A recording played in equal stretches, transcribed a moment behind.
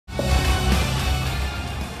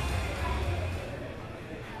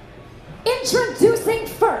Introducing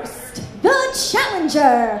first, the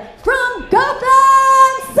challenger from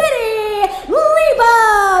Gotham City,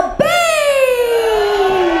 Leva Babe!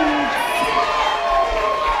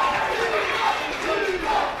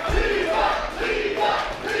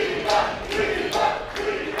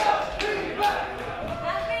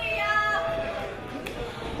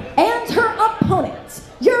 And her opponent,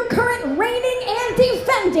 your current reigning and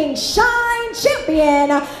defending Shine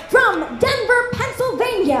champion from Denver,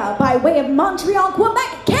 Pennsylvania, by way of Montreal,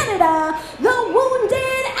 Quebec, Canada, the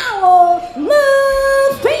Wounded Owl,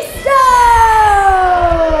 LuFisto!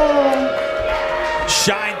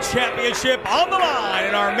 Shine Championship on the line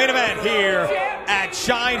in our main event here at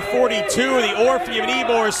Shine 42, the Orpheum in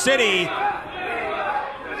Ybor City.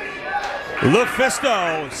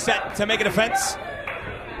 LuFisto set to make a defense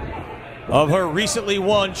of her recently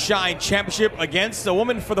won Shine Championship against a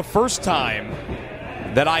woman for the first time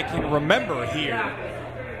that I can remember here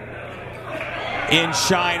in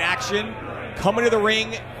Shine action, coming to the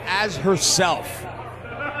ring as herself.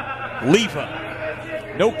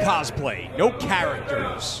 Leva. No cosplay, no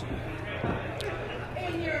characters.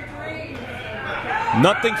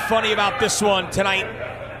 Nothing funny about this one tonight.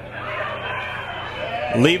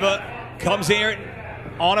 Leva comes here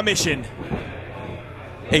on a mission.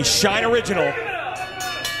 A Shine original,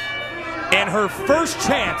 and her first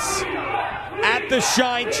chance at the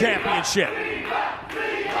Shine Championship.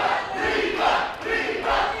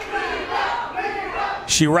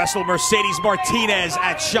 She wrestled Mercedes Martinez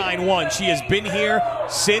at Shine 1. She has been here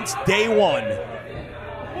since day one.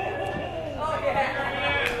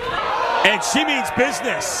 And she means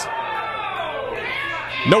business.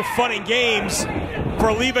 No fun and games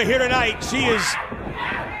for Leva here tonight. She is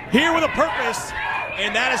here with a purpose,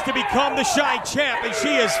 and that is to become the Shine champ, and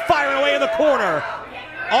she is firing away in the corner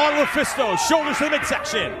on LuFisto, shoulders to the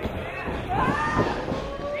midsection.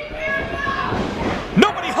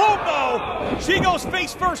 Nobody home though. She goes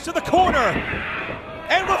face first to the corner,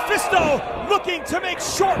 and LuFisto looking to make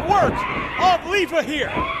short work of Leva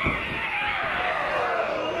here.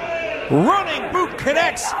 Running boot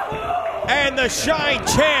connects, and the Shine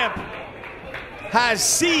champ has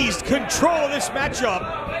seized control of this matchup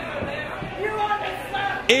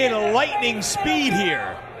in lightning speed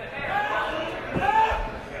here.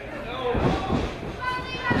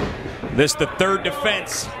 This the third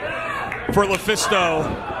defense for LuFisto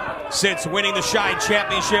since winning the Shine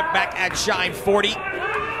Championship back at Shine 40.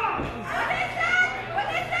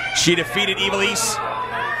 She defeated Ybor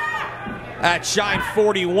at Shine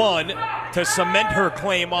 41 to cement her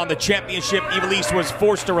claim on the championship Ybor was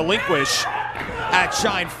forced to relinquish at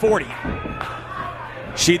Shine 40.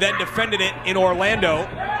 She then defended it in Orlando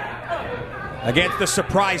against the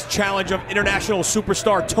surprise challenge of international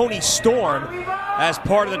superstar Toni Storm as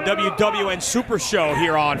part of the WWN Super Show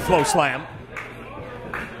here on FloSlam.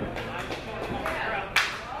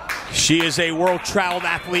 She is a world-traveled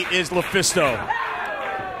athlete, is LuFisto.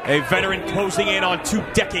 A veteran closing in on 2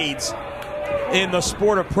 decades in the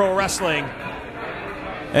sport of pro wrestling.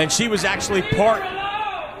 And she was actually part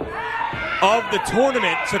of the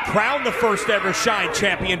tournament to crown the first ever Shine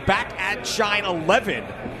champion back at Shine 11,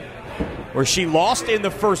 where she lost in the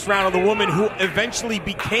first round of the woman who eventually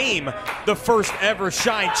became the first ever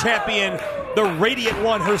Shine champion, the Radiant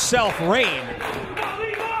One herself, Rain.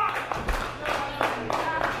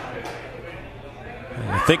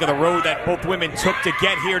 Think of the road that both women took to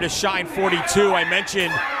get here to Shine 42. I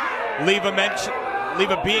mentioned Leva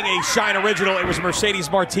being a Shine original. It was Mercedes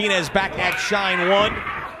Martinez back at Shine 1.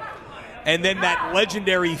 And then that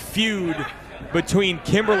legendary feud between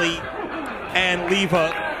Kimberly and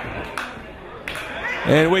Leva,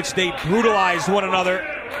 in which they brutalized one another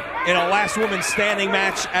in a last woman standing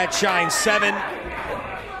match at Shine 7.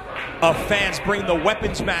 A Fans Bring the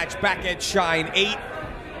Weapons match back at Shine 8.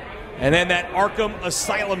 And then that Arkham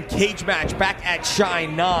Asylum cage match back at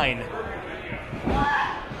Shine 9.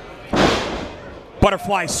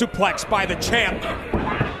 Butterfly suplex by the champ.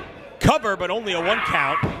 Cover, but only a 1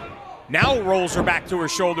 count. Now rolls her back to her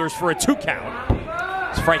shoulders for a 2 count.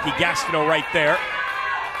 It's Frankie Gastineau right there.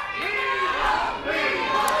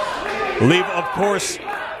 Leva, of course,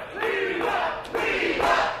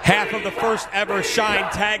 half of the first ever Shine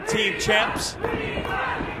Tag Team champs.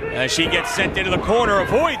 As she gets sent into the corner,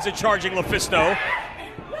 avoids a charging LuFisto.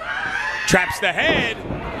 Traps the head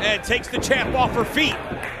and takes the champ off her feet.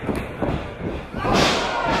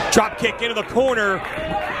 Drop kick into the corner.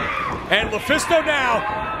 And LuFisto now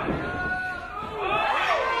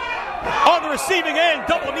on the receiving end,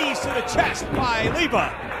 double knees to the chest by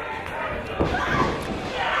Leva.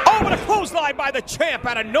 Oh, but a clothesline by the champ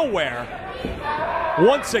out of nowhere.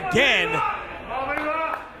 Once again,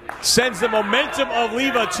 sends the momentum of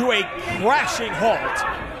Leva to a crashing halt.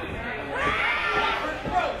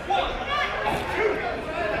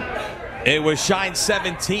 It was Shine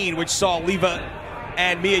 17, which saw Leva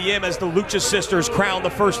and Mia Yim as the Lucha Sisters crowned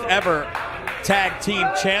the first ever tag team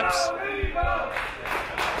champs.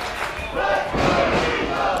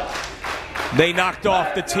 They knocked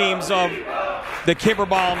off the teams of the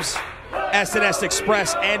Kimberbombs, SNS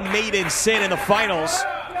Express, and Maiden Sin in the finals.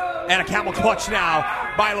 And a camel clutch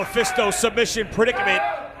now by LuFisto, submission predicament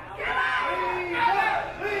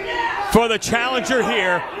for the challenger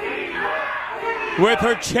here, with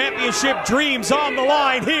her championship dreams on the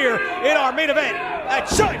line here in our main event. At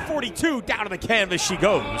Shine 42, down to the canvas she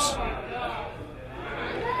goes.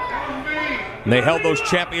 And they held those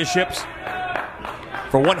championships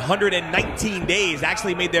for 119 days.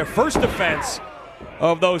 Actually made their first defense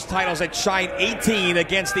of those titles at Shine 18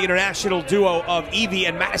 against the international duo of Evie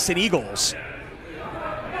and Madison Eagles.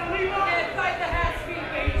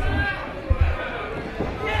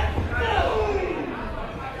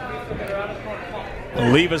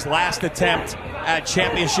 Leva's last attempt at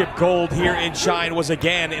championship gold here in Shine was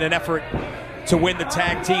again in an effort to win the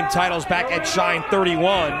tag team titles back at Shine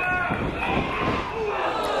 31.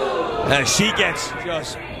 As she gets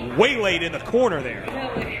just waylaid in the corner there.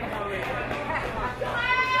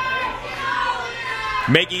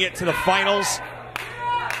 Making it to the finals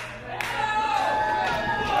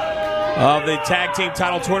of the tag team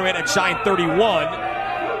title tournament at Shine 31,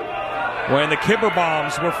 when the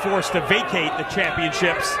Kimberbombs were forced to vacate the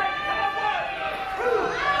championships.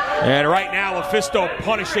 And right now, LuFisto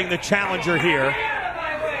punishing the challenger here.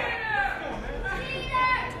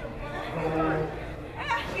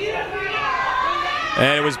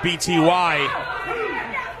 And it was BTY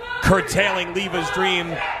curtailing Leva's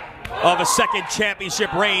dream of a second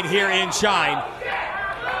championship reign here in Shine.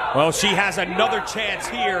 Well, she has another chance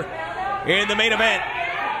here in the main event.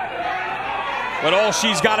 But all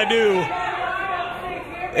she's got to do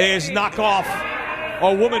is knock off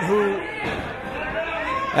a woman who,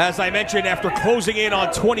 as I mentioned, after closing in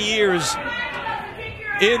on 20 years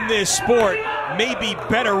in this sport, may be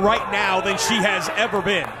better right now than she has ever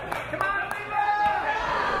been.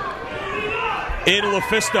 In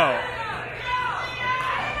LuFisto.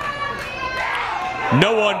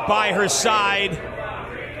 No one by her side.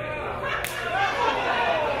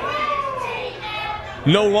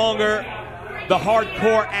 No longer the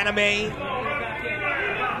hardcore anime.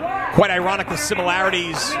 Quite ironic, the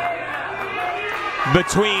similarities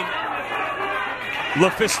between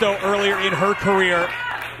LuFisto earlier in her career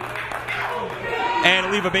and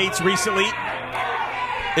Leva Bates recently.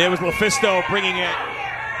 It was LuFisto bringing it,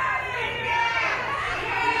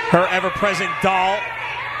 her ever-present doll,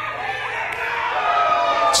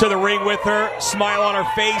 to the ring with her, smile on her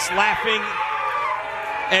face, laughing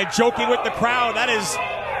and joking with the crowd. That is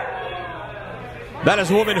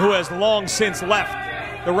a woman who has long since left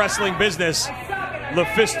the wrestling business.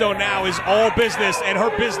 LuFisto now is all business, and her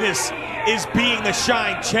business is being the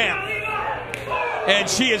Shine champ. And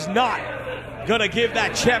she is not gonna give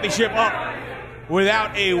that championship up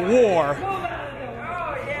without a war.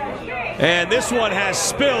 And this one has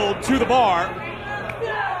spilled to the bar,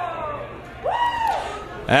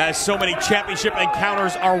 as so many championship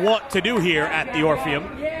encounters are wont to do here at the Orpheum.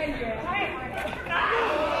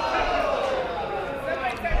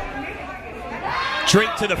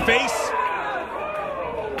 Drink to the face,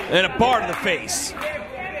 and a bar to the face.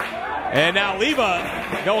 And now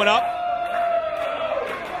Leva going up.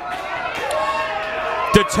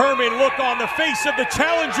 Determined look on the face of the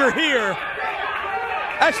challenger here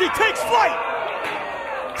as she takes flight.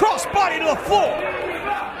 Cross body to the floor.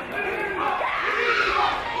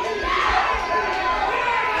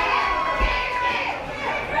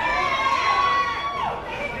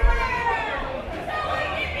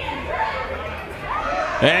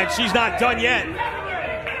 And she's not done yet.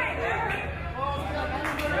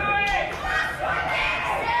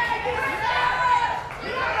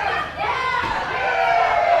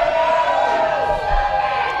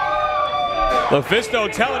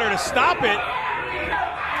 LuFisto telling her to stop it.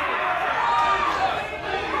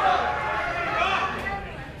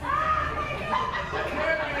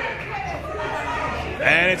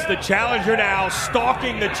 And it's the challenger now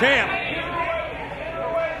stalking the champ,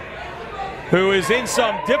 who is in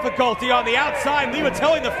some difficulty on the outside. Leva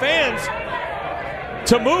telling the fans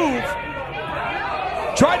to move.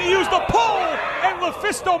 Tried to use the pole, and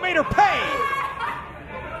LuFisto made her pay.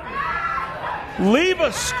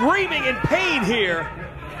 Leva screaming in pain here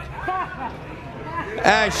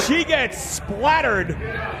as she gets splattered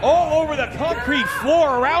all over the concrete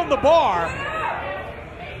floor around the bar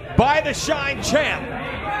by the Shine champ.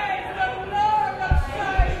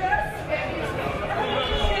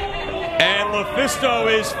 LuFisto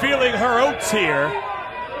is feeling her oats here,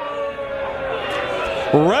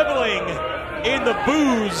 reveling in the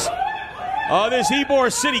boos of this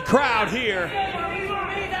Ybor City crowd here.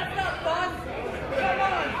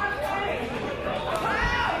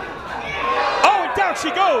 Oh, and down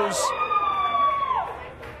she goes.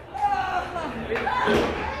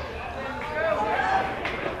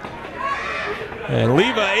 And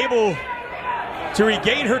Leva able to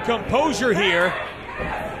regain her composure here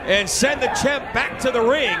and send the champ back to the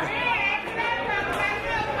ring.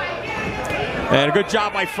 And a good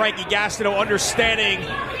job by Frankie Gastineau understanding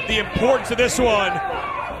the importance of this one.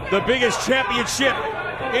 The biggest championship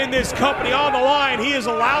in this company on the line. He is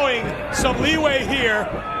allowing some leeway here.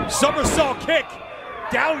 Somersault kick.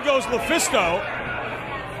 Down goes LuFisto.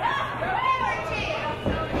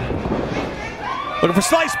 Looking for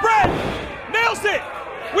slice bread. Nails it.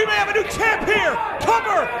 We may have a new champ here.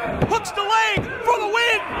 Cover. Hooks the leg for the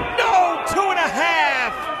win. No,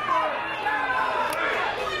 2.5.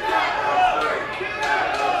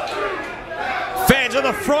 Fans in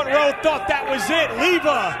the front row thought that was it.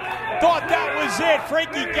 Leva thought that was it.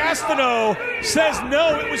 Frankie Gastineau says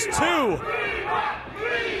no, it was 2.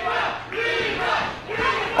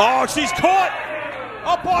 Oh, she's caught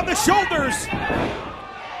up on the shoulders.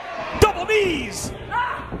 Double knees.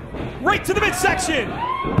 Right to the midsection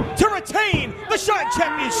to retain the Shine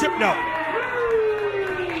Championship. No.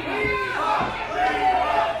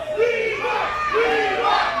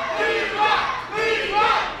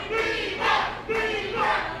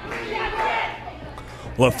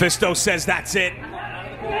 LuFisto says that's it.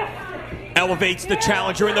 Elevates the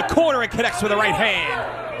challenger in the corner and connects with the right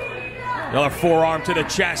hand. Another forearm to the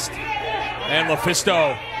chest. And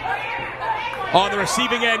LuFisto on the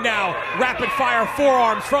receiving end now. Rapid fire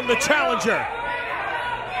forearms from the challenger.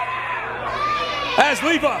 As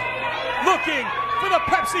Leva looking for the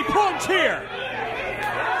Pepsi plunge here.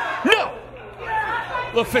 No!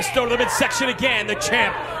 LuFisto to the midsection again. The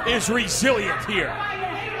champ is resilient here.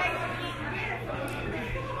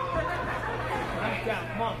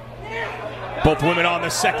 Both women on the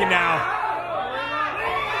second now.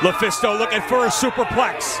 LuFisto looking for a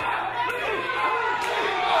superplex.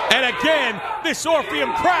 And again, this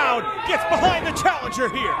Orpheum crowd gets behind the challenger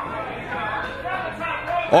here.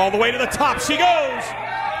 All the way to the top she goes.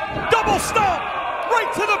 Double stomp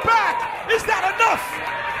right to the back. Is that enough?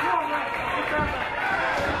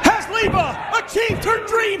 Has Leva achieved her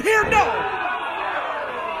dream here? No.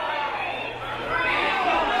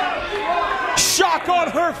 Shock on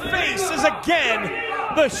her face as again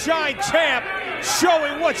the Shine champ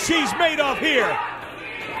showing what she's made of here.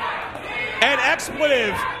 An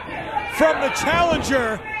expletive from the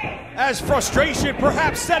challenger as frustration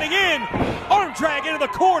perhaps setting in. Arm drag into the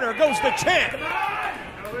corner goes the champ.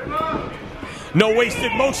 No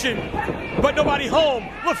wasted motion, but nobody home.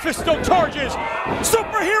 LuFisto charges.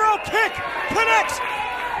 Superhero kick connects.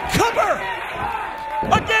 Cover.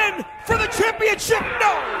 Again for the championship.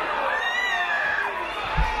 No.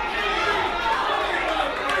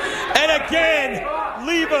 And again,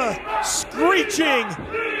 Leva screeching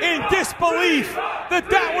in disbelief that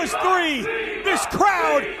that was 3. This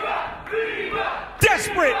crowd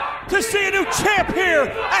desperate to see a new champ here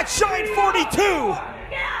at Shine 42.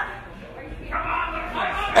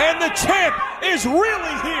 And the champ is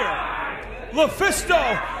really here.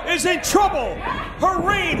 LuFisto is in trouble. Her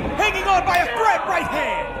reign hanging on by a thread. Right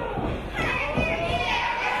hand.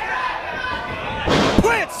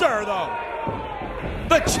 Plants her though.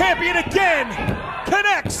 The champion again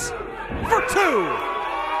connects for 2.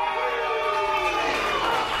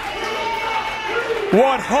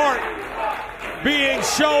 One heart being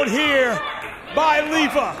shown here by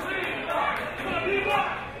Leva.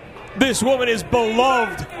 This woman is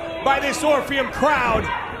beloved by this Orpheum crowd.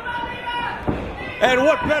 And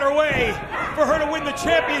what better way for her to win the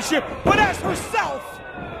championship but as herself.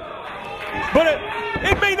 But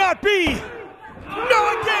it may not be.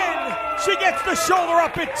 No, again, she gets the shoulder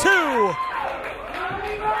up at 2.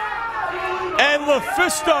 And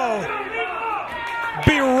LuFisto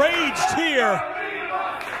beraged here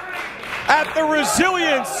at the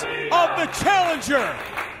resilience of the challenger.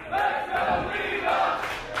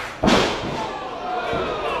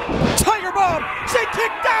 Tiger bomb, she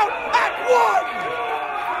kicked out at 1.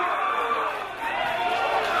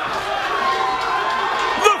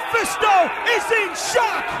 LuFisto is in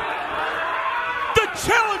shock. The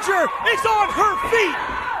challenger is on her feet.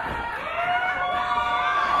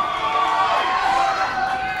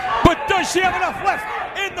 But does she have enough left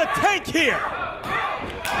in the tank here?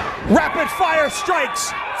 Rapid fire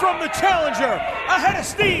strikes from the challenger. A head of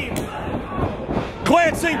steam.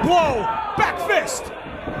 Glancing blow. Back fist.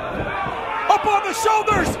 Up on the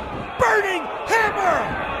shoulders. Burning hammer.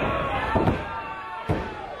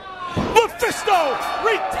 LuFisto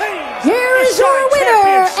retains Here the is your Shine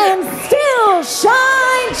winner Championship. and